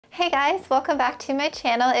Hey guys, welcome back to my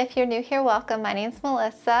channel. If you're new here, welcome. My name's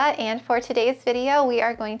Melissa, and for today's video, we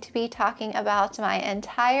are going to be talking about my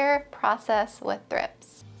entire process with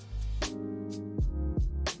thrips.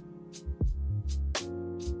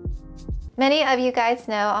 Many of you guys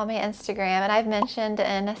know on my Instagram, and I've mentioned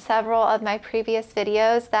in several of my previous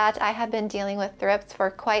videos that I have been dealing with thrips for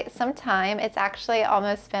quite some time. It's actually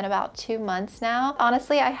almost been about 2 months now.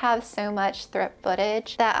 Honestly, I have so much thrip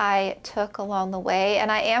footage that I took along the way,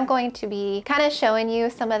 and I am going to be kind of showing you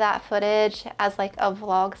some of that footage as like a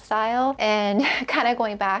vlog style and kind of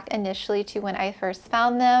going back initially to when I first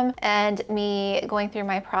found them and me going through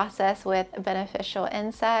my process with beneficial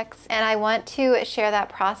insects. And I want to share that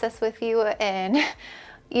process with you and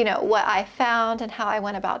you know what I found and how I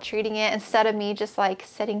went about treating it, instead of me just like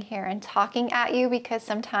sitting here and talking at you, because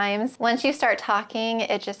sometimes once you start talking,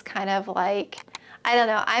 it just kind of like, I don't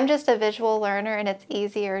know, I'm just a visual learner and it's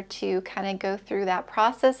easier to kind of go through that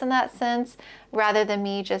process in that sense rather than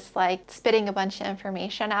me just like spitting a bunch of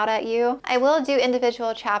information out at you. I will do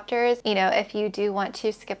individual chapters, you know, if you do want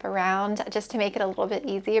to skip around, just to make it a little bit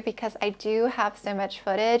easier, because I do have so much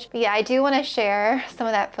footage. But yeah, I do want to share some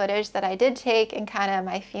of that footage that I did take and kind of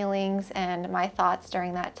my feelings and my thoughts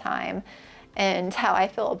during that time and how I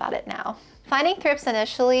feel about it now. Finding thrips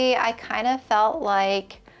initially, I kind of felt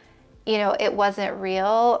like, you know, it wasn't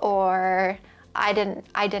real, or I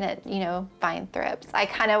didn't, you know, find thrips. I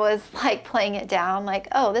kind of was like playing it down like,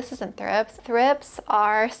 oh, this isn't thrips. Thrips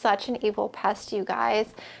are such an evil pest, you guys,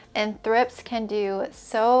 and thrips can do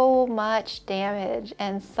so much damage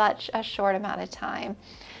in such a short amount of time.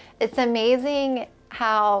 It's amazing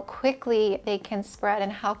how quickly they can spread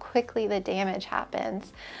and how quickly the damage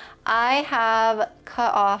happens. I have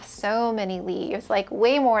cut off so many leaves, like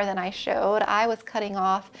way more than I showed. I was cutting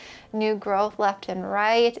off new growth left and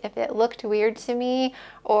right. If it looked weird to me,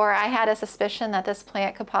 or I had a suspicion that this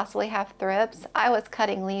plant could possibly have thrips, I was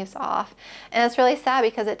cutting leaves off. And it's really sad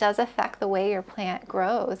because it does affect the way your plant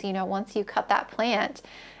grows. You know, once you cut that plant,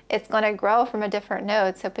 it's going to grow from a different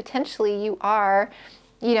node. So potentially you are,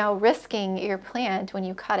 you know, risking your plant when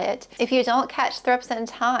you cut it. If you don't catch thrips in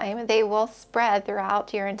time, they will spread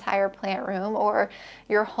throughout your entire plant room or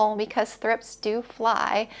your home, because thrips do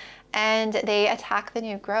fly and they attack the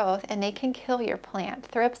new growth and they can kill your plant.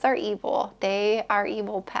 Thrips are evil. They are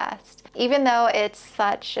evil pests. Even though it's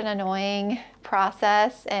such an annoying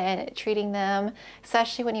process and treating them,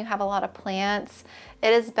 especially when you have a lot of plants,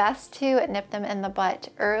 it is best to nip them in the butt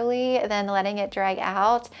early than letting it drag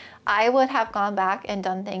out. I would have gone back and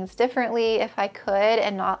done things differently if I could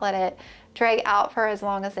and not let it drag out for as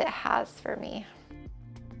long as it has for me.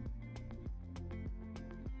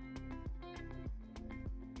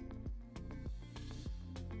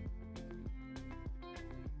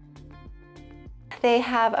 They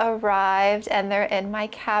have arrived and they're in my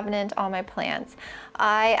cabinet on my plants.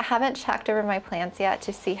 I haven't checked over my plants yet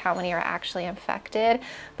to see how many are actually infected,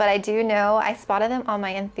 but I do know I spotted them on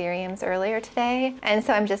my anthuriums earlier today, and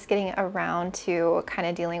so I'm just getting around to kind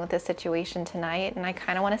of dealing with this situation tonight, and I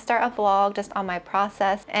kind of want to start a vlog just on my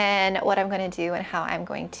process and what I'm going to do and how I'm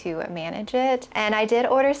going to manage it. And I did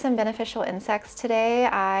order some beneficial insects today.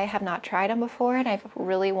 I have not tried them before and I've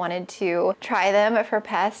really wanted to try them for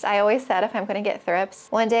pests. I always said if I'm going to get thrips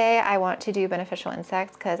one day, I want to do beneficial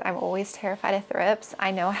insects because I'm always terrified of thrips.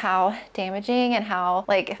 I know how damaging and how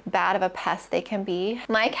like bad of a pest they can be.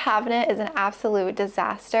 My cabinet is an absolute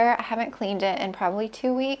disaster. I haven't cleaned it in probably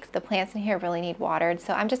 2 weeks. The plants in here really need watered,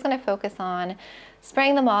 so I'm just going to focus on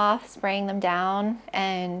spraying them off, spraying them down,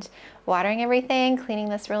 and watering everything, cleaning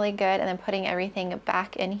this really good, and then putting everything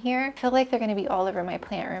back in here. I feel like they're going to be all over my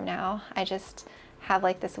plant room now. I just have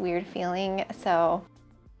like this weird feeling, so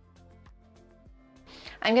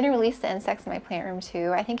I'm going to release the insects in my plant room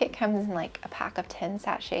too. I think it comes in like a pack of 10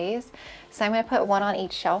 sachets. So I'm going to put one on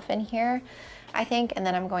each shelf in here, I think, and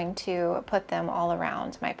then I'm going to put them all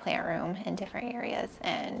around my plant room in different areas.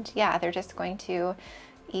 And yeah, they're just going to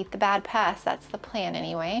eat the bad pests. That's the plan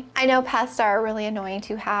anyway. I know pests are really annoying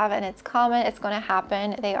to have, and it's common. It's going to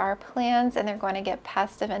happen. They are plants and they're going to get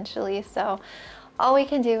pests eventually. So all we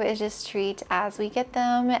can do is just treat as we get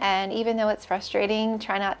them, and even though it's frustrating,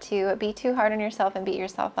 try not to be too hard on yourself and beat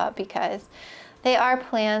yourself up, because they are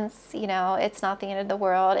plants, you know, it's not the end of the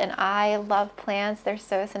world, and I love plants. They're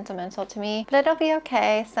so sentimental to me, but it'll be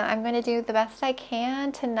okay. So I'm going to do the best I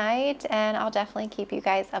can tonight, and I'll definitely keep you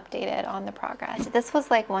guys updated on the progress. This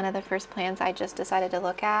was like one of the first plants I just decided to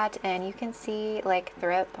look at, and you can see like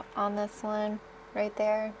thrip on this one right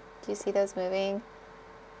there. Do you see those moving?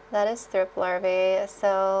 That is thrip larvae.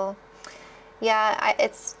 So yeah,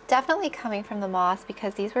 it's definitely coming from the moss,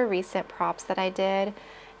 because these were recent props that I did,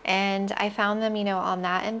 And I found them, you know, on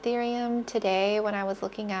that anthurium today when I was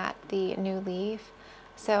looking at the new leaf.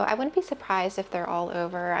 So I wouldn't be surprised if they're all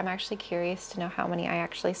over. I'm actually curious to know how many I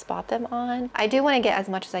actually spot them on. I do want to get as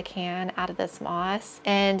much as I can out of this moss,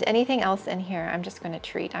 and anything else in here I'm just going to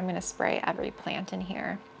treat. I'm going to spray every plant in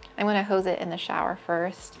here. I'm going to hose it in the shower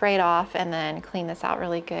first, spray it off, and then clean this out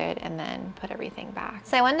really good, and then put everything back.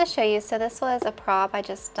 So I wanted to show you, so this was a prop, I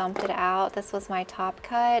just dumped it out. This was my top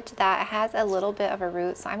cut that has a little bit of a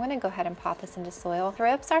root, so I'm going to go ahead and pot this into soil.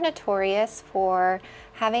 Thrips are notorious for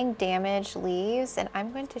having damaged leaves, and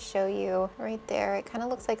I'm going to show you right there. It kind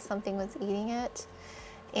of looks like something was eating it,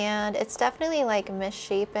 and it's definitely like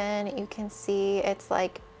misshapen. You can see it's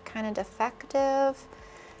like kind of defective,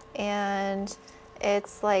 and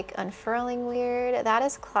it's like unfurling weird. That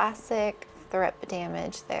is classic thrip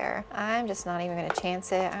damage there. I'm just not even gonna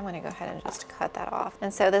chance it. I'm gonna go ahead and just cut that off.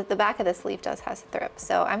 And so the back of this leaf does has thrip.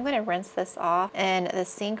 So I'm gonna rinse this off in the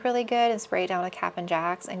sink really good and spray it down with Cap and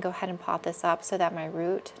Jacks and go ahead and pot this up so that my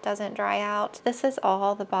root doesn't dry out. This is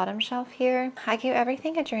all the bottom shelf here. I gave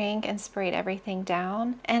everything a drink and sprayed everything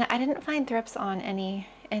down. And I didn't find thrips on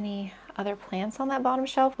any other plants on that bottom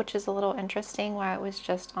shelf, which is a little interesting why it was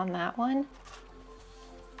just on that one.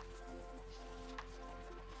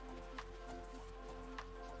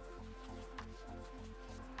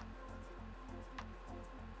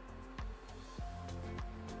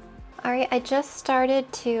 All right, I just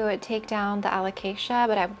started to take down the alocasia,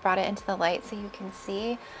 but I brought it into the light so you can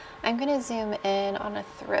see. I'm gonna zoom in on a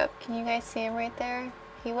thrip. Can you guys see him right there?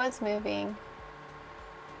 He was moving.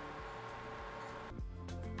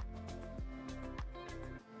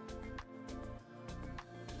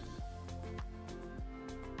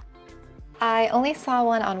 I only saw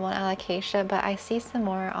one on one alocasia, but I see some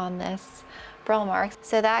more on this burl mark.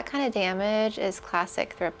 So that kind of damage is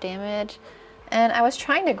classic thrip damage. And I was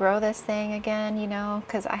trying to grow this thing again, you know,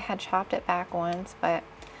 because I had chopped it back once, but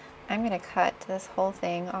I'm gonna cut this whole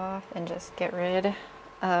thing off and just get rid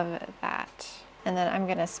of that. And then I'm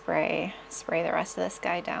gonna spray the rest of this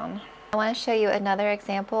guy down. I want to show you another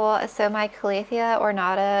example. So my Calathea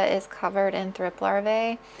ornata is covered in thrip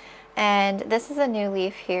larvae, and this is a new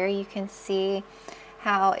leaf here. You can see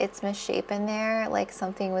how it's misshapen there, like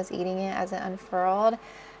something was eating it as it unfurled.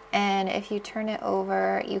 And if you turn it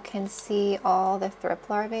over, you can see all the thrip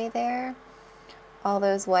larvae there, all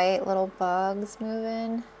those white little bugs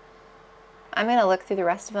moving. I'm gonna look through the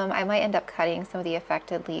rest of them. I might end up cutting some of the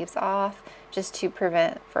affected leaves off just to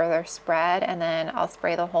prevent further spread, and then I'll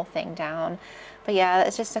spray the whole thing down. But yeah,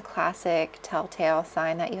 it's just a classic telltale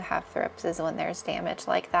sign that you have thrips is when there's damage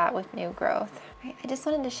like that with new growth. I just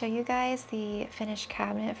wanted to show you guys the finished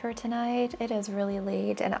cabinet for tonight. It is really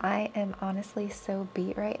late and I am honestly so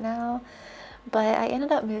beat right now. But I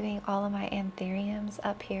ended up moving all of my anthuriums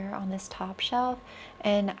up here on this top shelf,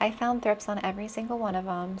 and I found thrips on every single one of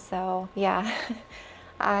them. So yeah,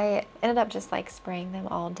 I ended up just like spraying them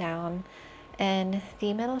all down. In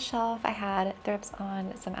the middle shelf, I had thrips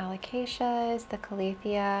on some alocasias, the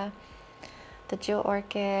Calathea, the jewel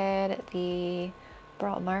orchid, the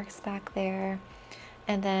burl marks back there.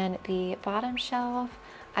 And then the bottom shelf,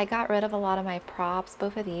 I got rid of a lot of my props.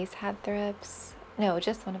 Both of these had thrips. No,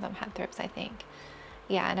 just one of them had thrips, I think.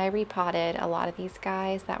 Yeah, and I repotted a lot of these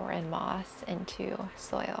guys that were in moss into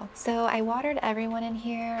soil. So I watered everyone in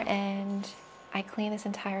here and I cleaned this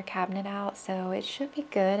entire cabinet out, so it should be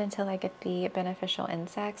good until I get the beneficial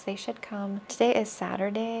insects. They should come, today is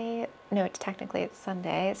Saturday, no, technically it's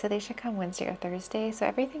Sunday, so they should come Wednesday or Thursday, so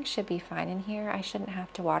everything should be fine in here. I shouldn't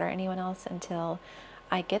have to water anyone else until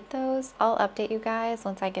I get those. I'll update you guys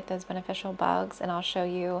once I get those beneficial bugs, and I'll show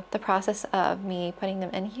you the process of me putting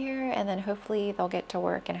them in here, and then hopefully they'll get to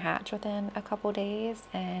work and hatch within a couple days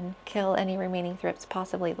and kill any remaining thrips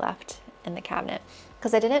possibly left in the cabinet.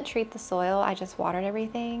 Because I didn't treat the soil, I just watered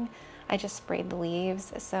everything. I just sprayed the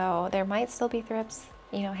leaves, so there might still be thrips,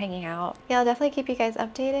 you know, hanging out. Yeah, I'll definitely keep you guys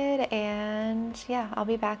updated, and yeah, I'll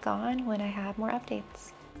be back on when I have more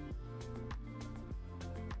updates.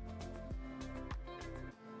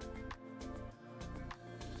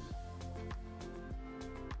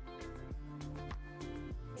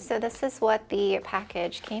 So this is what the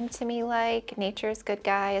package came to me like. Nature's Good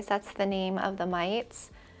Guys, that's the name of the mites.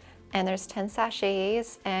 And there's 10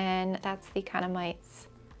 sachets, and that's the kind of mites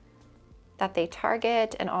that they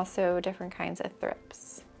target, and also different kinds of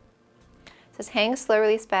thrips. It says hang slow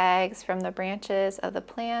release bags from the branches of the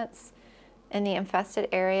plants in the infested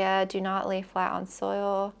area. Do not lay flat on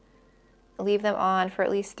soil. Leave them on for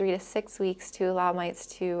at least 3 to 6 weeks to allow mites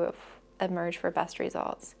to emerge for best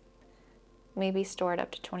results. Maybe stored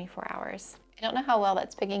up to 24 hours. I don't know how well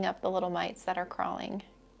that's picking up the little mites that are crawling.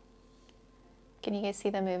 Can you guys see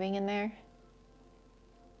them moving in there?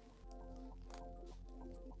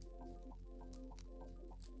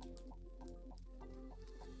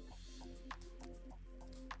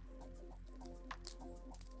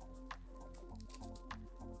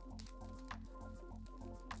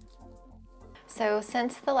 So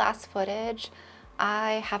since the last footage,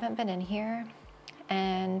 I haven't been in here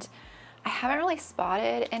and I haven't really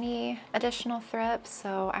spotted any additional thrips,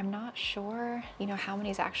 so I'm not sure, you know, how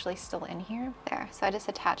many is actually still in here. There, so I just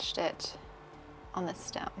attached it on the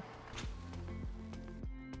stem.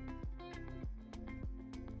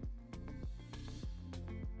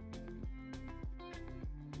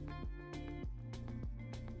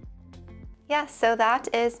 Yeah, so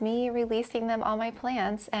that is me releasing them on my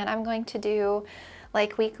plants, and I'm going to do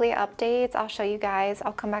like weekly updates. I'll show you guys,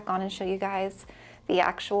 I'll come back on and show you guys the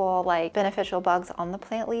actual like beneficial bugs on the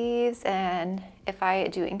plant leaves, and if I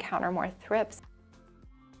do encounter more thrips,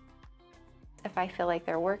 if I feel like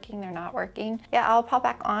they're working, they're not working. Yeah, I'll pop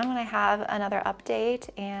back on when I have another update,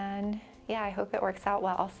 and yeah, I hope it works out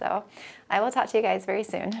well. So I will talk to you guys very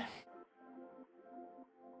soon.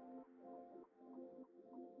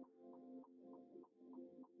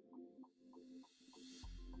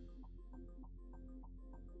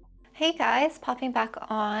 Hey guys, popping back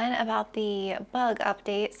on about the bug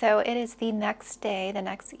update. So it is the next day, the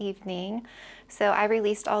next evening. So I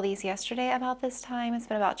released all these yesterday about this time. It's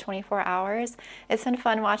been about 24 hours. It's been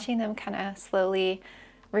fun watching them kind of slowly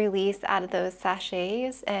release out of those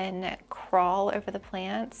sachets and crawl over the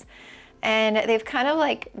plants. And they've kind of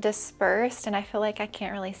like dispersed, and I feel like I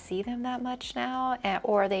can't really see them that much now,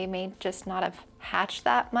 or they may just not have hatched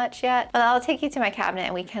that much yet. But I'll take you to my cabinet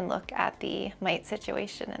and we can look at the mite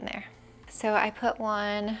situation in there. So I put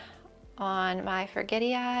one on my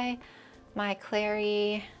Forgetii, my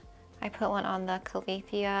Clary, I put one on the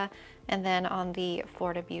Calathea, and then on the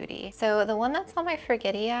Florida Beauty. So the one that's on my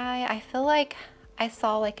Forgetii, I feel like I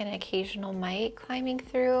saw like an occasional mite climbing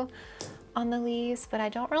through on the leaves, but I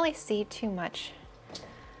don't really see too much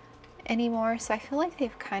anymore, so I feel like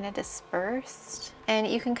they've kind of dispersed. And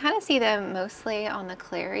you can kind of see them mostly on the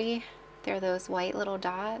Clary. They're those white little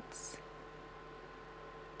dots.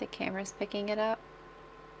 The camera's picking it up.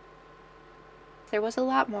 There was a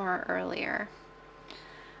lot more earlier.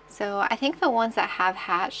 So I think the ones that have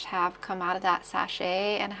hatched have come out of that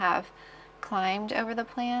sachet and have climbed over the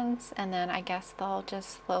plants, and then I guess they'll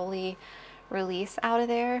just slowly release out of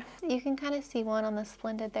there. You can kind of see one on the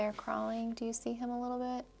Splendid there crawling. Do you see him a little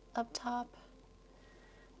bit up top?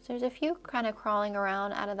 So there's a few kind of crawling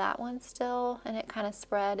around out of that one still, and it kind of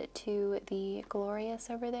spread to the Glorious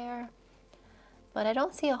over there. But I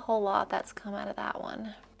don't see a whole lot that's come out of that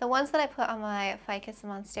one. The ones that I put on my Ficus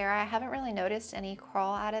and Monstera, I haven't really noticed any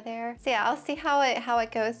crawl out of there. So yeah, I'll see how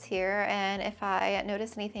it goes here, and if I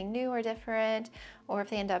notice anything new or different, or if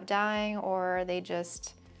they end up dying, or they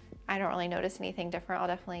just, I don't really notice anything different, I'll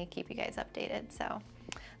definitely keep you guys updated. So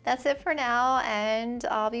that's it for now, and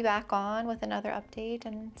I'll be back on with another update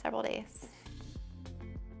in several days.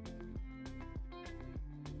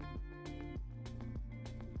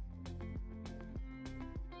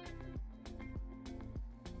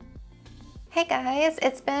 Hey guys,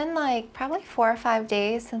 it's been like probably 4 or 5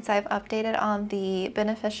 days since I've updated on the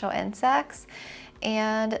beneficial insects,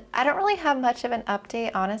 and I don't really have much of an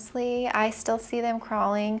update, honestly. I still see them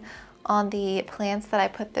crawling on the plants that I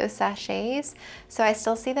put those sachets, so I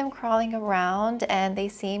still see them crawling around, and they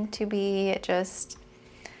seem to be just,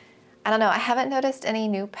 I don't know, I haven't noticed any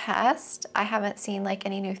new pests. I haven't seen like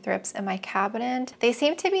any new thrips in my cabinet. They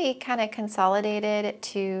seem to be kind of consolidated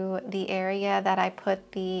to the area that I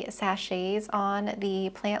put the sachets on the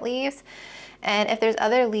plant leaves. And if there's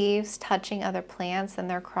other leaves touching other plants, then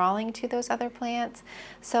they're crawling to those other plants.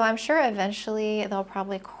 So I'm sure eventually they'll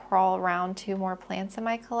probably crawl around to more plants in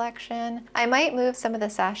my collection. I might move some of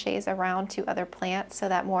the sachets around to other plants so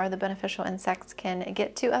that more of the beneficial insects can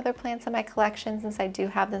get to other plants in my collection, since I do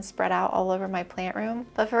have them spread out all over my plant room.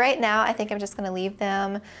 But for right now, I think I'm just gonna leave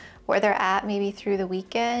them where they're at, maybe through the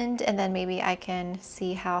weekend, and then maybe I can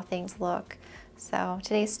see how things look. So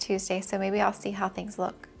today's Tuesday, so maybe I'll see how things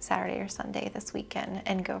look Saturday or Sunday this weekend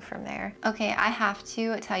and go from there. Okay, I have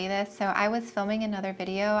to tell you this. So I was filming another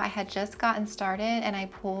video. I had just gotten started and I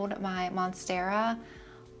pulled my Monstera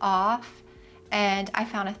off and I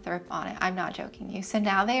found a thrip on it. I'm not joking you. So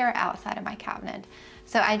now they are outside of my cabinet.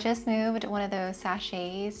 So I just moved one of those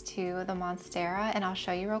sachets to the Monstera, and I'll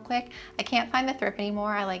show you real quick. I can't find the thrip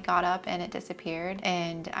anymore. I like got up and it disappeared,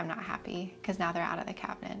 and I'm not happy because now they're out of the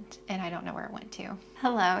cabinet and I don't know where it went to.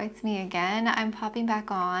 Hello, it's me again. I'm popping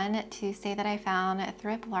back on to say that I found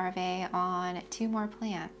thrip larvae on 2 more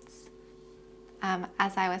plants.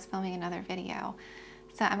 as I was filming another video.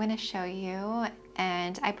 So I'm going to show you,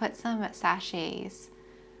 and I put some sachets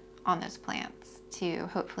on those plants to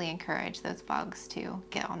hopefully encourage those bugs to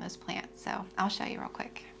get on those plants. So I'll show you real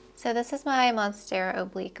quick. So this is my Monstera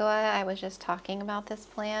obliqua. I was just talking about this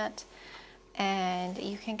plant, and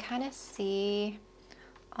you can kind of see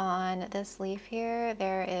on this leaf here,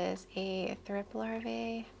 there is a thrip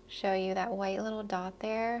larvae. Show you that white little dot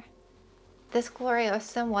there. This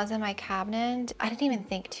gloriosum was in my cabinet. I didn't even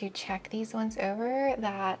think to check these ones over,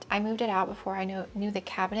 that I moved it out before I knew the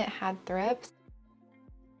cabinet had thrips.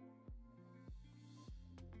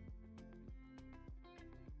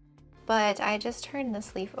 But I just turned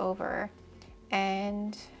this leaf over,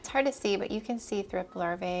 and it's hard to see, but you can see thrip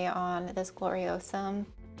larvae on this gloriosum.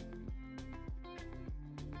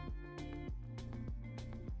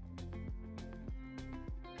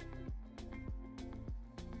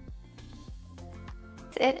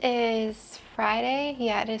 It is Friday.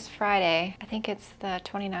 Yeah, it is Friday. I think it's the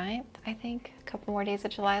 29th, I think. A couple more days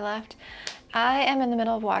of July left. I am in the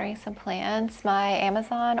middle of watering some plants. My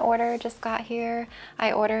Amazon order just got here.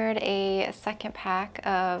 I ordered a second pack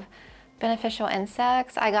of beneficial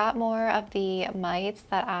insects. I got more of the mites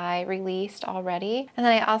that I released already. And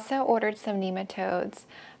then I also ordered some nematodes.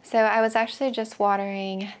 So I was actually just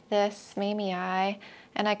watering this mamei,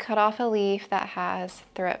 and I cut off a leaf that has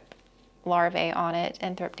thrip larvae on it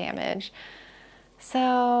and thrip damage.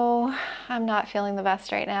 So I'm not feeling the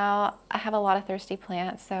best right now. I have a lot of thirsty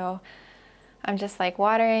plants, so I'm just like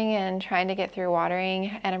watering and trying to get through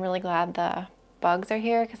watering, and I'm really glad the bugs are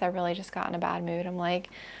here because I really just got in a bad mood. I'm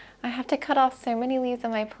like, I have to cut off so many leaves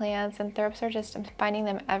on my plants, and thrips are just, I'm finding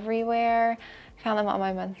them everywhere. I found them on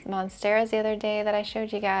my monsteras the other day that I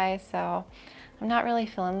showed you guys, so I'm not really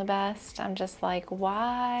feeling the best. I'm just like,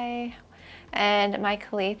 why? And my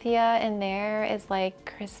calathea in there is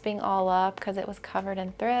like crisping all up because it was covered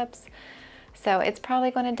in thrips. So it's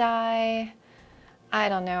probably going to die. I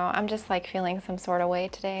don't know. I'm just like feeling some sort of way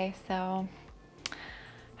today. So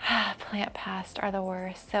plant pests are the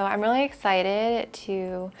worst. So I'm really excited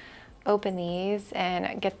to open these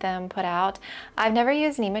and get them put out. I've never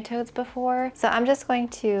used nematodes before, so I'm just going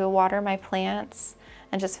to water my plants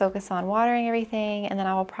and just focus on watering everything, and then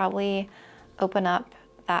I will probably open up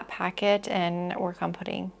that packet and work on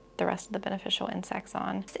putting the rest of the beneficial insects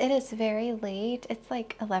on. It is very late. It's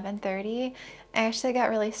like 11:30. I actually got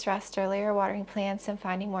really stressed earlier watering plants and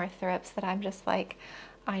finding more thrips that I'm just like,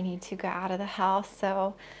 I need to go out of the house.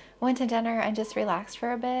 So went to dinner and just relaxed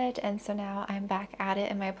for a bit, and so now I'm back at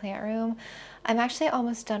it in my plant room. I'm actually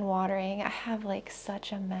almost done watering. I have like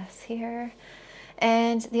such a mess here.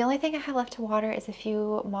 And the only thing I have left to water is a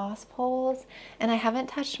few moss poles, and I haven't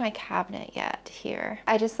touched my cabinet yet here.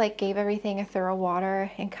 I just like gave everything a thorough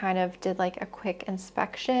water and kind of did like a quick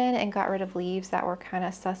inspection and got rid of leaves that were kind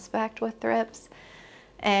of suspect with thrips.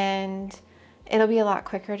 And it'll be a lot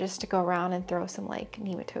quicker just to go around and throw some like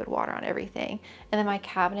nematode water on everything. And then my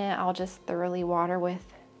cabinet, I'll just thoroughly water with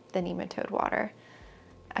the nematode water.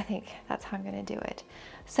 I think that's how I'm gonna do it.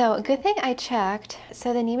 So good thing I checked.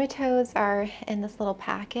 So the nematodes are in this little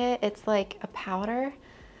packet. It's like a powder,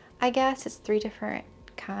 I guess. It's 3 different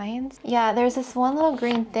kinds. Yeah, there's this one little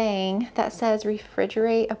green thing that says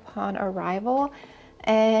refrigerate upon arrival.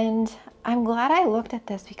 And I'm glad I looked at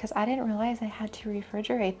this because I didn't realize I had to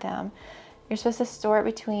refrigerate them. You're supposed to store it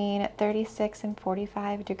between 36 and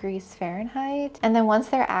 45 degrees Fahrenheit. And then once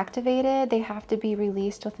they're activated, they have to be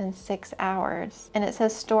released within 6 hours. And it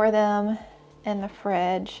says store them in the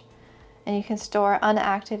fridge, and you can store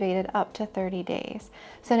unactivated up to 30 days.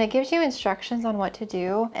 So it gives you instructions on what to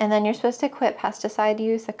do. And then you're supposed to quit pesticide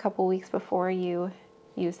use a couple weeks before you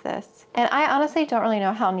use this. And I honestly don't really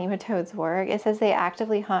know how nematodes work. It says they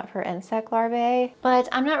actively hunt for insect larvae, but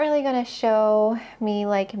I'm not really going to show me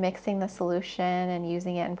like mixing the solution and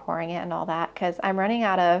using it and pouring it and all that, because I'm running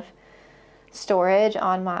out of storage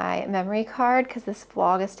on my memory card because this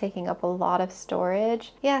vlog is taking up a lot of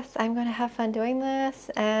storage. Yes, I'm going to have fun doing this,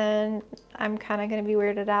 and I'm kind of going to be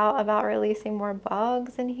weirded out about releasing more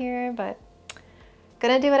bugs in here, but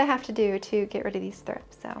gonna do what I have to do to get rid of these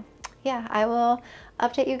thrips. So yeah, I will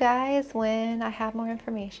update you guys when I have more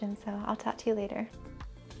information, so I'll talk to you later.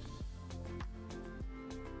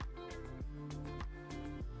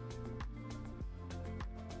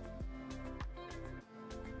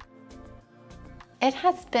 It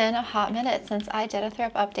has been a hot minute since I did a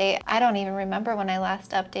thrip update. I don't even remember when I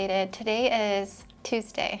last updated. Today is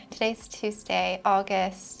Tuesday. Today's Tuesday,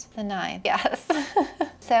 August the 9th. Yes.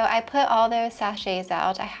 So I put all those sachets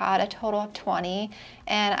out. I had a total of 20,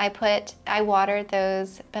 and I watered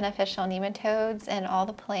those beneficial nematodes in all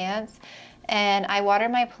the plants. and I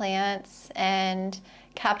watered my plants and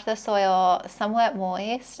kept the soil somewhat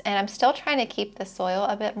moist, and I'm still trying to keep the soil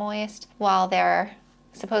a bit moist while they're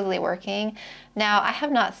supposedly working. Now, I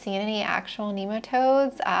have not seen any actual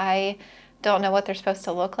nematodes. I don't know what they're supposed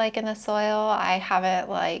to look like in the soil. I haven't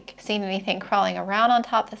like seen anything crawling around on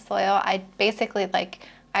top of the soil. I basically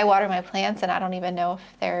I water my plants and I don't even know if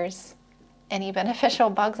there's any beneficial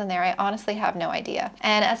bugs in there. I honestly have no idea.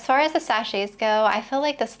 And as far as the sachets go, I feel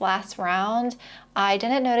like this last round, I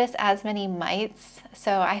didn't notice as many mites.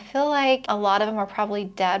 So I feel like a lot of them were probably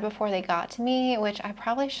dead before they got to me, which I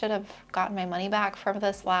probably should have gotten my money back from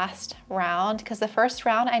this last round, because the first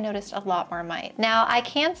round I noticed a lot more mites. Now I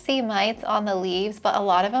can see mites on the leaves, but a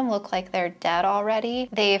lot of them look like they're dead already.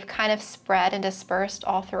 They've kind of spread and dispersed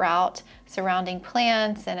all throughout surrounding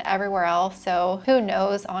plants and everywhere else. So who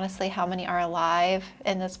knows honestly how many are alive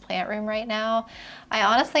in this plant room right now. I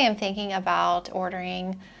honestly am thinking about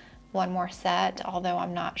ordering one more set, although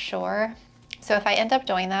I'm not sure. So if I end up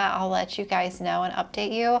doing that, I'll let you guys know and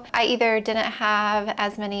update you. I either didn't have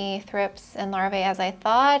as many thrips and larvae as I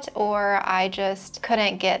thought, or I just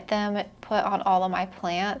couldn't get them put on all of my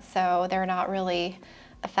plants, so they're not really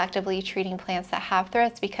effectively treating plants that have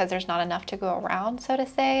thrips because there's not enough to go around, so to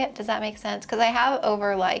say. Does that make sense? Because I have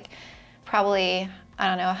over probably, I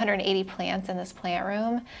don't know, 180 plants in this plant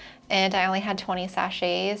room, and I only had 20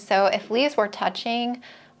 sachets. So if leaves were touching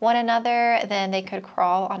one another, then they could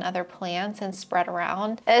crawl on other plants and spread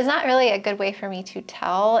around. It is not really a good way for me to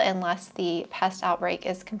tell unless the pest outbreak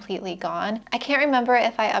is completely gone. I can't remember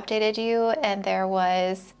if I updated you and there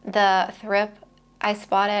was the thrip I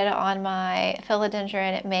spotted on my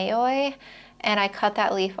Philodendron mayoi, and I cut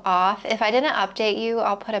that leaf off. If I didn't update you,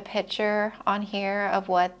 I'll put a picture on here of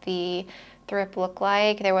what the thrip looked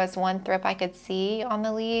like. There was one thrip I could see on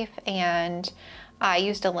the leaf, and I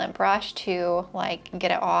used a lint brush to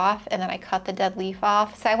get it off, and then I cut the dead leaf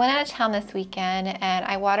off. So I went out of town this weekend and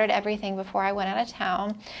I watered everything before I went out of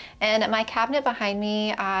town. And my cabinet behind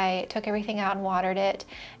me, I took everything out and watered it.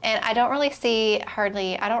 And I don't really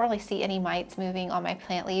see any mites moving on my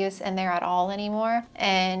plant leaves in there at all anymore.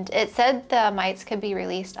 And it said the mites could be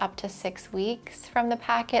released up to 6 weeks from the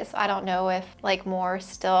packet. So I don't know if more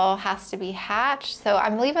still has to be hatched. So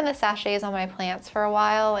I'm leaving the sachets on my plants for a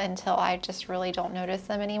while until I just really don't notice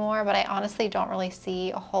them anymore, but I honestly don't really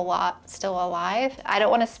see a whole lot still alive. I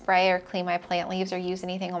don't want to spray or clean my plant leaves or use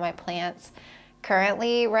anything on my plants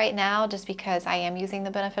currently right now, just because I am using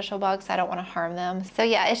the beneficial bugs. I don't want to harm them. So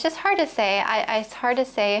yeah, it's just hard to say. It's hard to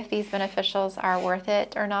say if these beneficials are worth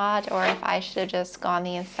it or not, or if I should have just gone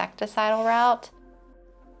the insecticidal route.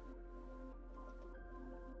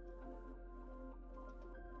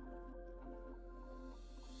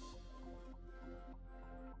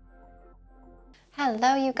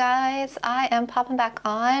 Hello you guys, I am popping back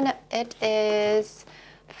on. It is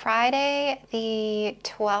Friday the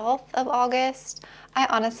 12th of August. I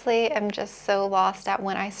honestly am just so lost at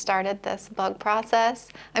when I started this bug process.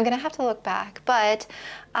 I'm gonna have to look back, but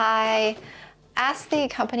I asked the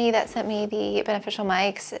company that sent me the beneficial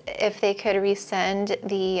mites if they could resend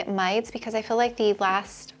the mites, because I feel like the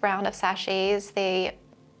last round of sachets, they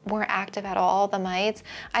weren't active at all, the mites.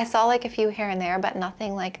 I saw a few here and there, but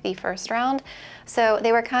nothing like the first round. So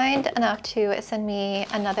they were kind enough to send me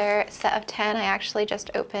another set of 10. I actually just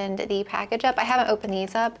opened the package up. I haven't opened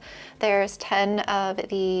these up. There's 10 of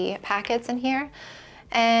the packets in here,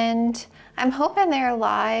 and I'm hoping they're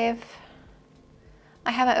live.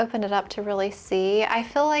 I haven't opened it up to really see. I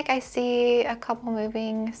feel like I see a couple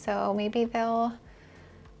moving, so maybe they'll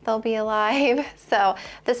be alive. So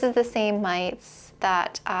this is the same mites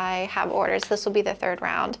that I have ordered. So this will be the third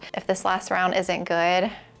round. If this last round isn't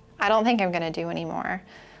good, I don't think I'm gonna do any more.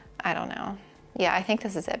 I don't know. Yeah, I think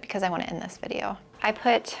this is it because I want to end this video. I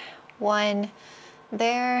put one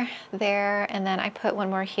there, and then I put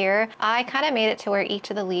one more here. I kind of made it to where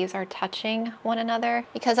each of the leaves are touching one another,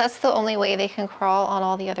 because that's the only way they can crawl on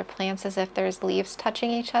all the other plants, is if there's leaves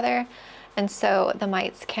touching each other. And so the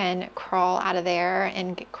mites can crawl out of there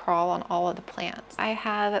and crawl on all of the plants. I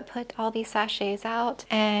have put all these sachets out,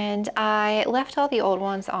 and I left all the old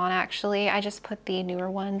ones on actually. I just put the newer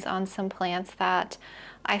ones on some plants that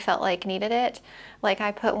I felt like needed it.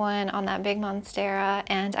 I put one on that big Monstera,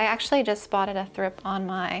 and I actually just spotted a thrip on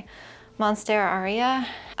my Monstera aria.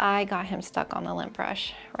 I got him stuck on the lint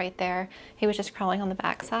brush right there. He was just crawling on the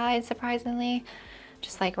back side, surprisingly.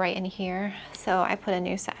 Just right in here. So I put a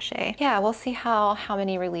new sachet. Yeah, we'll see how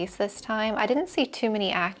many release this time. I didn't see too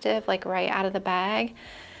many active right out of the bag.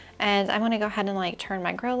 And I'm gonna go ahead and turn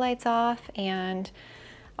my grow lights off, and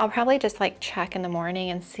I'll probably just like check in the morning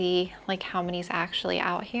and see like how many's actually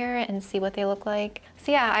out here and see what they look like.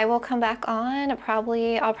 So yeah, I will come back on. I'll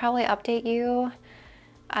probably update you,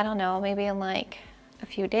 I don't know, maybe in like a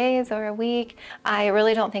few days or a week. I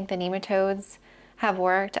really don't think the nematodes have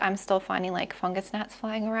worked. I'm still finding like fungus gnats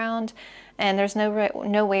flying around, and there's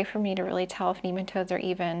no way for me to really tell if nematodes are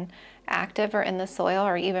even active or in the soil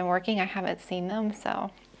or even working. I haven't seen them, so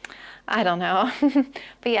I don't know.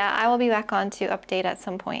 But yeah, I will be back on to update at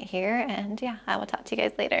some point here, and yeah, I will talk to you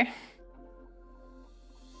guys later.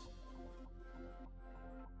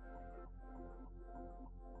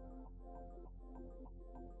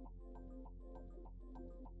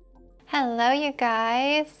 Hello, you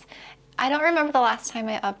guys. I don't remember the last time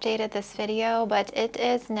I updated this video, but it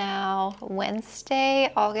is now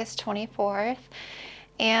Wednesday, August 24th,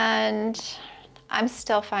 and I'm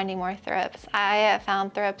still finding more thrips. I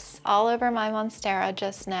found thrips all over my monstera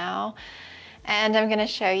just now, and I'm gonna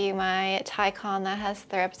show you my Tycon that has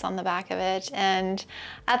thrips on the back of it. And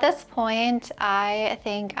at this point, I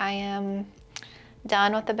think I am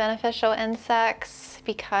done with the beneficial insects,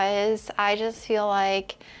 because I just feel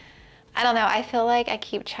like, I don't know, I feel like I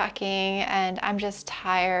keep checking and I'm just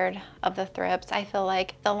tired of the thrips. I feel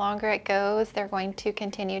like the longer it goes, they're going to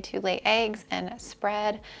continue to lay eggs and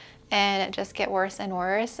spread and just get worse and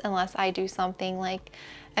worse unless I do something like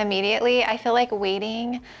immediately. I feel like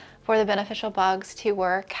waiting for the beneficial bugs to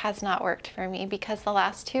work has not worked for me, because the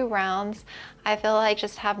last 2 rounds I feel like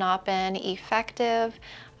just have not been effective.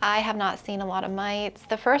 I have not seen a lot of mites.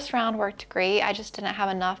 The first round worked great. I just didn't have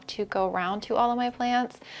enough to go around to all of my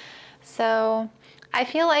plants. So I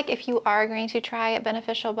feel like if you are going to try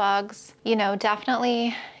beneficial bugs, you know,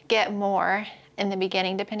 definitely get more in the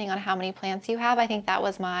beginning, depending on how many plants you have. I think that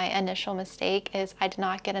was my initial mistake, is I did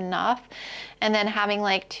not get enough. And then having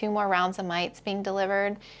like 2 more rounds of mites being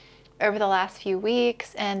delivered over the last few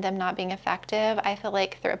weeks and them not being effective, I feel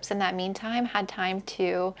like thrips in that meantime had time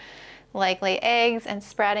to like lay eggs and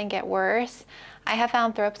spread and get worse. I have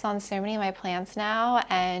found thrips on so many of my plants now,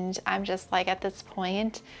 and I'm just like, at this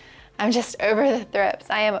point, I'm just over the thrips.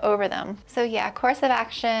 I am over them. So yeah, course of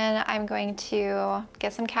action, I'm going to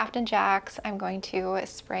get some Captain Jacks. I'm going to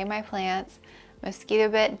spray my plants, mosquito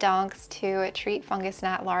bit dunks to treat fungus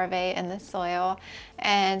gnat larvae in the soil,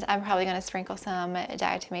 and I'm probably going to sprinkle some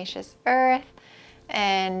Diatomaceous Earth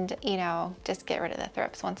and, you know, just get rid of the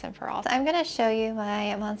thrips once and for all. So I'm going to show you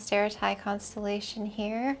my Monstera Thai constellation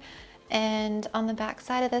here, and on the back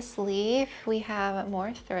side of this leaf we have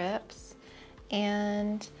more thrips.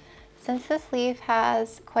 And since this leaf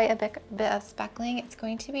has quite a bit of speckling, it's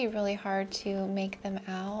going to be really hard to make them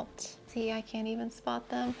out. See, I can't even spot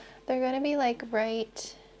them. They're going to be like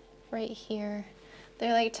right here.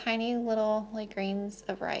 They're like tiny little like grains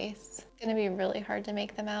of rice. It's going to be really hard to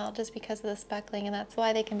make them out just because of the speckling, and that's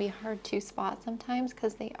why they can be hard to spot sometimes,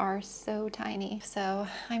 because they are so tiny. So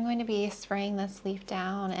I'm going to be spraying this leaf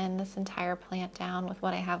down and this entire plant down with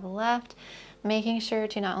what I have left, making sure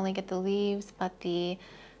to not only get the leaves but the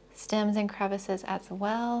stems and crevices as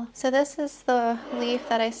well. So this is the leaf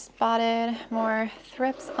that I spotted more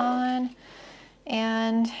thrips on,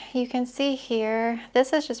 and you can see here,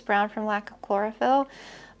 this is just brown from lack of chlorophyll,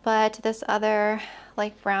 but this other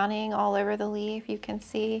like browning all over the leaf you can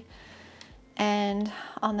see, and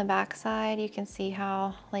on the back side you can see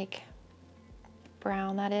how like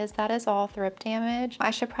brown that is. That is all thrip damage.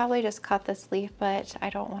 I should probably just cut this leaf, but I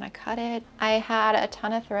don't want to cut it. I had a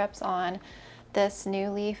ton of thrips on this new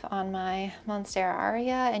leaf on my Monstera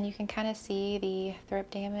aria, and you can kind of see the thrip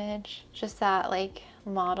damage, just that like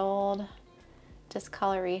mottled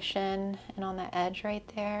discoloration and on the edge right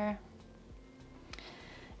there.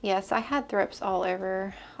 Yes, I had thrips all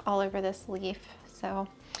over this leaf, so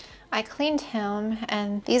I cleaned him,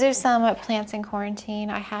 and these are some plants in quarantine.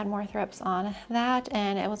 I had more thrips on that,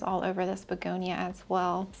 and it was all over this begonia as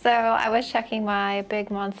well. So I was checking my big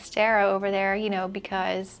Monstera over there, you know,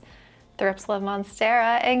 because thrips love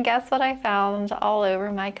Monstera, and guess what I found all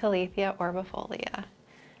over my Calathea orbifolia?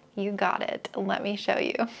 You got it. Let me show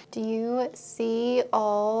you. Do you see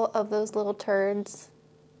all of those little turds?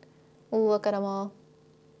 Look at them all.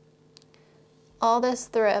 All this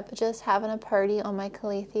thrip just having a party on my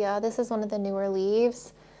Calathea. This is one of the newer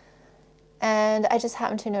leaves, and I just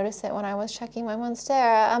happened to notice it when I was checking my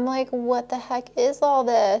Monstera. I'm like, what the heck is all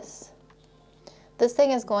this? This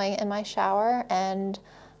thing is going in my shower, and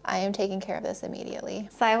I am taking care of this immediately.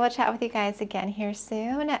 So I will chat with you guys again here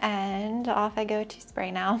soon, and off I go to spray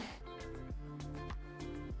now.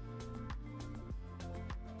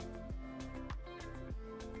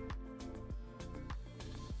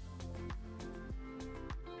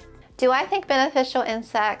 Do I think beneficial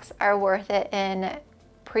insects are worth it in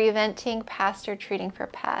preventing pest or treating for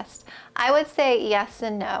pests? I would say yes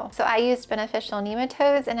and no. So I used beneficial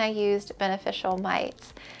nematodes and I used beneficial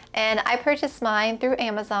mites. And I purchased mine through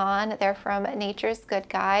Amazon. They're from Nature's Good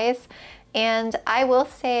Guys. And I will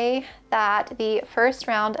say that the first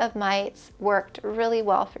round of mites worked really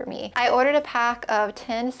well for me. I ordered a pack of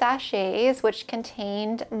 10 sachets, which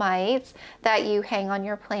contained mites that you hang on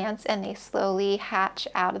your plants, and they slowly hatch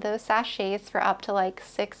out of those sachets for up to like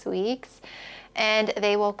 6 weeks. And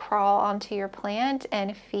they will crawl onto your plant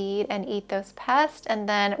and feed and eat those pests. And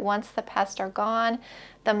then once the pests are gone,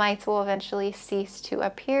 the mites will eventually cease to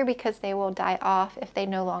appear because they will die off if they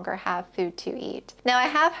no longer have food to eat. Now, I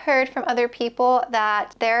have heard from other people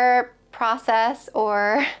that their process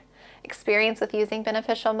or experience with using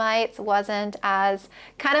beneficial mites wasn't as,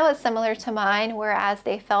 kind of was similar to mine, whereas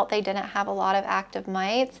they felt they didn't have a lot of active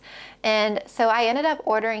mites. And so I ended up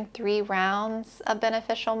ordering 3 rounds of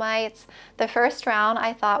beneficial mites. The first round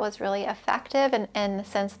I thought was really effective in the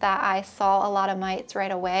sense that I saw a lot of mites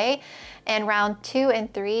right away. And round 2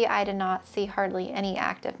 and 3, I did not see hardly any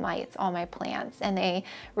active mites on my plants, and they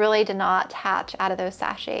really did not hatch out of those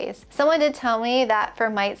sachets. Someone did tell me that for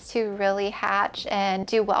mites to really hatch and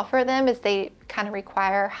do well for them is they kind of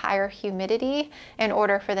require higher humidity in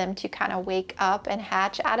order for them to kind of wake up and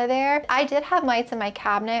hatch out of there. I did have mites in my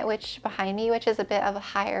cabinet, which behind me, which is a bit of a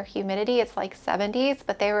higher humidity. It's like 70s,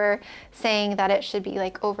 but they were saying that it should be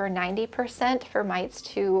like over 90% for mites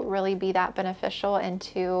to really be that beneficial and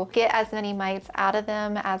to get as many mites out of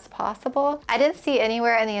them as possible. I didn't see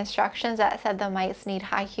anywhere in the instructions that said the mites need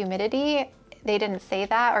high humidity. They didn't say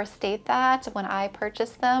that or state that when I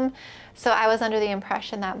purchased them. So I was under the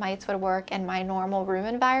impression that mites would work in my normal room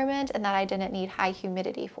environment and that I didn't need high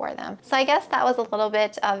humidity for them. So I guess that was a little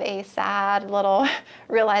bit of a sad little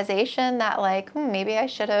realization that like, maybe I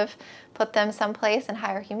should have put them someplace in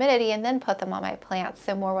higher humidity and then put them on my plants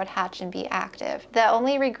so more would hatch and be active. The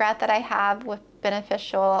only regret that I have with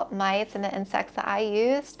beneficial mites and the insects that I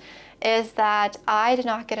used is that I did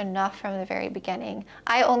not get enough from the very beginning.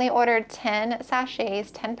 I only ordered 10 sachets,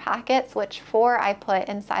 10 packets, which 4 I put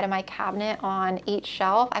inside of my cabinet on each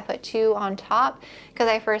shelf. I put 2 on top because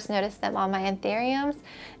I first noticed them on my anthuriums,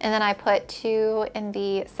 and then I put 2 in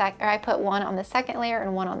the I put 1 on the second layer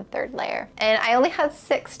and 1 on the third layer. And I only had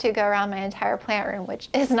 6 to go around my entire plant room, which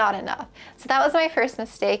is not enough. So that was my first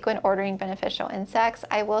mistake when ordering beneficial insects.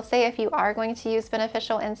 I will say if you are going to use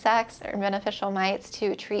beneficial insects or beneficial mites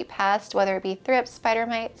to treat pests, whether it be thrips, spider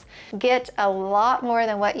mites, get a lot more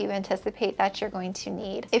than what you anticipate that you're going to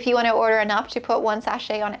need. If you want to order enough to put 1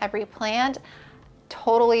 sachet on every plant,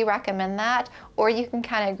 totally recommend that. Or you can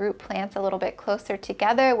kind of group plants a little bit closer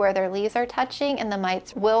together where their leaves are touching and the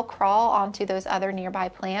mites will crawl onto those other nearby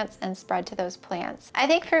plants and spread to those plants. I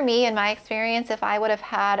think for me, in my experience, if I would have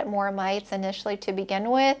had more mites initially to begin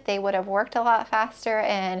with, they would have worked a lot faster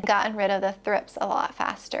and gotten rid of the thrips a lot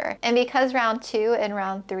faster. And because round 2 and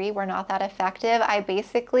round 3 were not that effective, I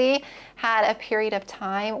basically had a period of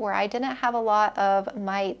time where I didn't have a lot of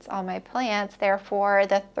mites on my plants. Therefore,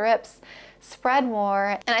 the thrips spread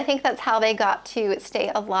more, and I think that's how they got to stay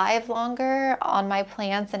alive longer on my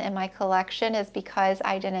plants and in my collection, is because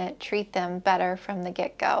I didn't treat them better from the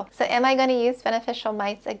get-go. So am I going to use beneficial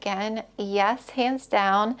mites again? Yes, hands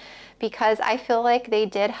down, because I feel like they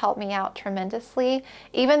did help me out tremendously.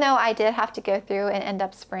 Even though I did have to go through and end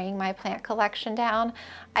up spraying my plant collection down,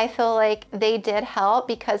 I feel like they did help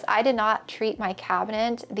because I did not treat my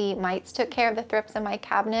cabinet. The mites took care of the thrips in my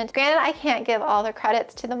cabinet. Granted, I can't give all the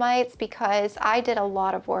credits to the mites because I did a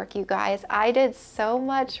lot of work, you guys. I did so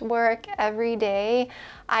much work every day.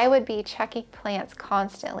 I would be checking plants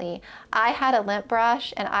constantly. I had a lint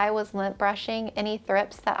brush and I was lint brushing any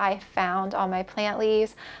thrips that I found on my plant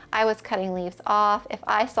leaves. I was cutting leaves off. If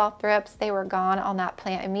I saw thrips, they were gone on that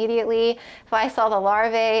plant immediately. If I saw the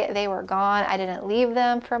larvae, they were gone. I didn't leave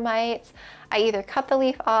them for mites. I either cut the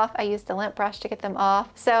leaf off, I used a lint brush to get them off.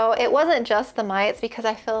 So it wasn't just the mites, because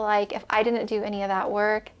I feel like if I didn't do any of that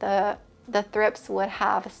work, the thrips would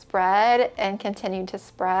have spread and continued to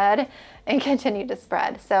spread and continued to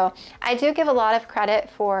spread. So I do give a lot of credit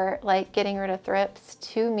for like getting rid of thrips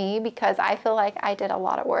to me, because I feel like I did a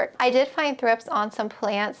lot of work. I did find thrips on some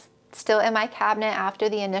plants still in my cabinet after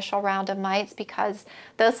the initial round of mites, because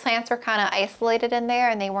those plants were kind of isolated in there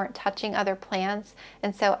and they weren't touching other plants,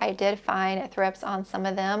 and so I did find thrips on some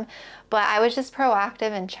of them. But I was just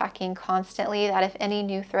proactive in checking constantly that if any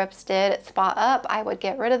new thrips did spot up, I would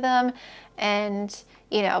get rid of them, and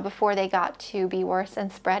you know, before they got to be worse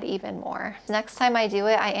and spread even more. Next time I do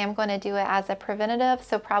it, I am going to do it as a preventative.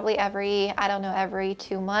 So probably every, I don't know, every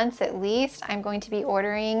 2 months at least, I'm going to be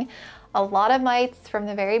ordering a lot of mites from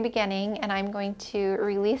the very beginning, and I'm going to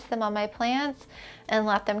release them on my plants and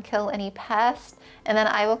let them kill any pests. And then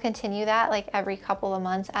I will continue that like every couple of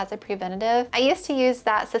months as a preventative. I used to use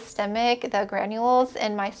that systemic, the granules,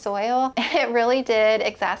 in my soil. It really did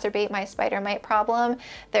exacerbate my spider mite problem.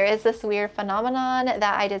 There is this weird phenomenon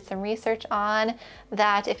that I did some research on,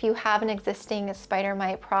 that if you have an existing spider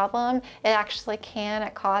mite problem, it actually can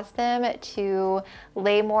cause them to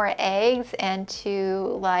lay more eggs and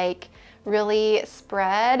to like really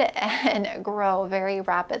spread and grow very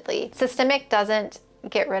rapidly. Systemic doesn't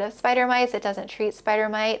get rid of spider mites, it doesn't treat spider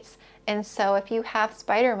mites, and so if you have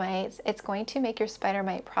spider mites, it's going to make your spider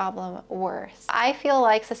mite problem worse. I feel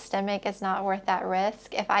like systemic is not worth that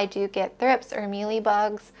risk. If I do get thrips or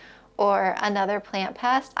mealybugs or another plant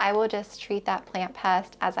pest, I will just treat that plant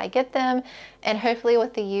pest as I get them, and hopefully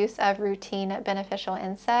with the use of routine beneficial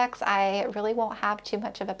insects, I really won't have too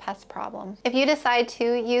much of a pest problem. If you decide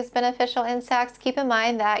to use beneficial insects, keep in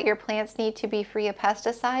mind that your plants need to be free of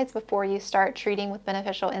pesticides before you start treating with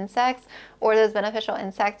beneficial insects, or those beneficial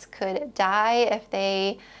insects could die if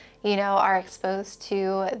they are exposed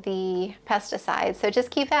to the pesticides. So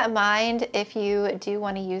just keep that in mind if you do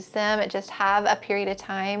want to use them. Just have a period of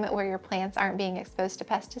time where your plants aren't being exposed to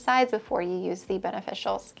pesticides before you use the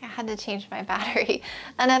beneficials. I had to change my battery.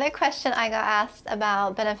 Another question I got asked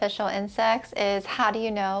about beneficial insects is, how do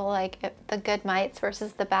you know like the good mites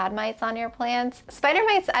versus the bad mites on your plants? Spider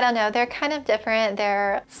mites, I don't know, they're kind of different.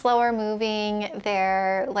 They're slower moving.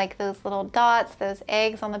 They're like those little dots, those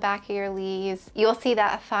eggs on the back of your leaves. You'll see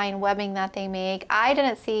that fine webbing that they make. I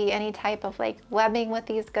didn't see any type of like webbing with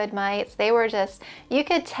these good mites. They were just, you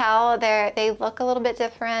could tell they look a little bit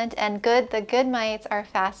different, and the good mites are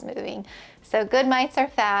fast moving. So good mites are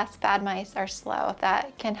fast, bad mites are slow.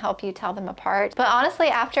 That can help you tell them apart. But honestly,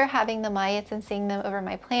 after having the mites and seeing them over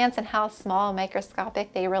my plants and how small and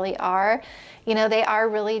microscopic they really are, they are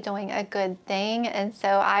really doing a good thing. And so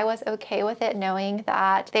I was okay with it, knowing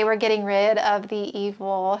that they were getting rid of the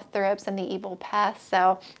evil thrips and the evil pests.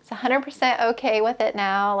 So it's 100% okay with it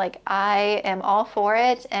now. Like, I am all for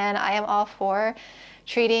it, and I am all for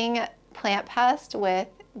treating plant pests with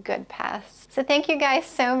good pests. So thank you guys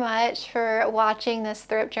so much for watching this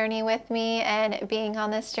thrip journey with me and being on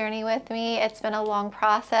this journey with me. It's been a long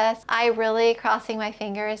process. I really crossing my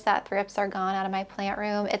fingers that thrips are gone out of my plant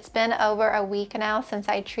room. It's been over a week now since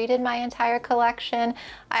I treated my entire collection.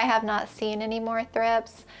 I have not seen any more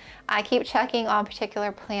thrips. I keep checking on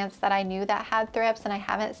particular plants that I knew that had thrips, and I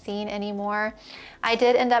haven't seen any more. I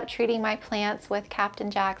did end up treating my plants with Captain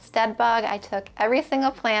Jack's Deadbug. I took every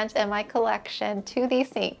single plant in my collection to the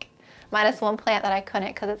sink, minus one plant that I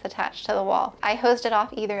couldn't because it's attached to the wall. I hosed it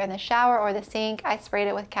off either in the shower or the sink. I sprayed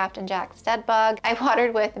it with Captain Jack's Deadbug. I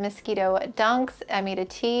watered with mosquito dunks. I made a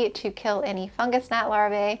tea to kill any fungus gnat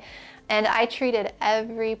larvae. And I treated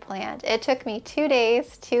every plant. It took me 2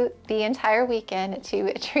 days to the entire weekend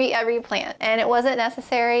to treat every plant. And it wasn't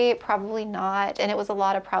necessary, probably not. And it was a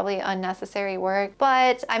lot of probably unnecessary work,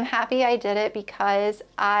 but I'm happy I did it because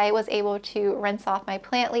I was able to rinse off my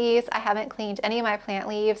plant leaves. I haven't cleaned any of my plant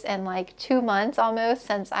leaves in like 2 months almost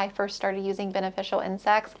since I first started using beneficial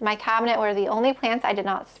insects. My cabinet were the only plants I did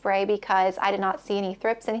not spray because I did not see any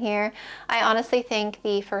thrips in here. I honestly think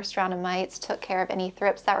the first round of mites took care of any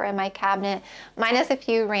thrips that were in my cabinet, minus a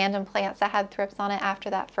few random plants that had thrips on it after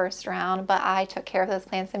that first round, but I took care of those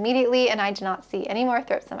plants immediately and I did not see any more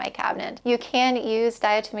thrips in my cabinet. You can use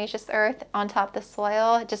Diatomaceous Earth on top of the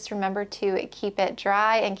soil. Just remember to keep it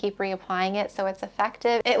dry and keep reapplying it so it's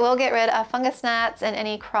effective. It will get rid of fungus gnats and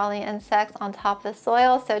any crawling insects on top of the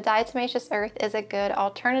soil, so Diatomaceous Earth is a good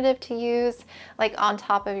alternative to use like on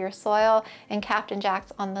top of your soil, and Captain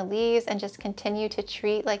Jack's on the leaves, and just continue to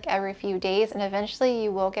treat like every few days, and eventually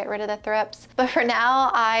you will get rid of the thrips. But for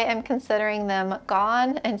now, I am considering them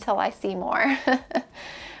gone until I see more.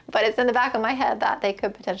 But it's in the back of my head that they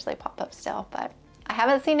could potentially pop up still, but I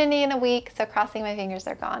haven't seen any in a week, so crossing my fingers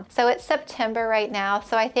they're gone. So it's September right now,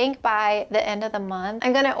 so I think by the end of the month,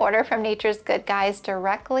 I'm gonna order from Nature's Good Guys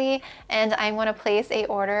directly, and I'm gonna place a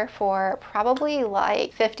order for probably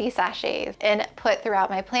like 50 sachets and put throughout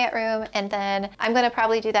my plant room, and then I'm gonna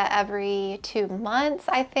probably do that every 2 months,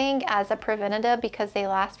 I think, as a preventative, because they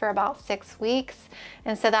last for about 6 weeks,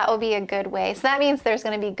 and so that will be a good way. So that means there's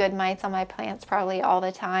gonna be good mites on my plants probably all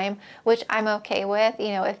the time, which I'm okay with.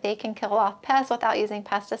 If they can kill off pests without using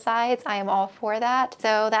pesticides, I am all for that.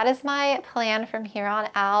 So that is my plan from here on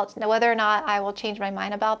out. Now, whether or not I will change my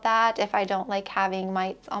mind about that, if I don't like having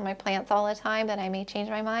mites on my plants all the time, then I may change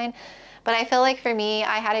my mind. But I feel like for me,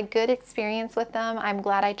 I had a good experience with them. I'm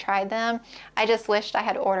glad I tried them. I just wished I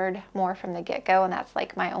had ordered more from the get-go, and that's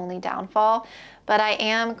like my only downfall. but I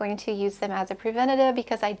am going to use them as a preventative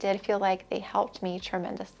because I did feel like they helped me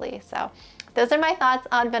tremendously. So those are my thoughts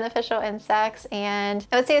on beneficial insects, and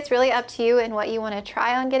I would say it's really up to you and what you want to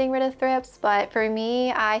try on getting rid of thrips, but for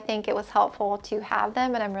me, I think it was helpful to have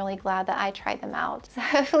them, and I'm really glad that I tried them out. So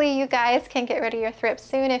hopefully you guys can get rid of your thrips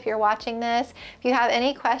soon if you're watching this. If you have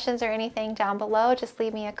any questions or anything down below, just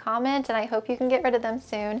leave me a comment, and I hope you can get rid of them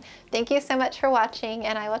soon. Thank you so much for watching,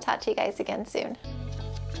 and I will talk to you guys again soon.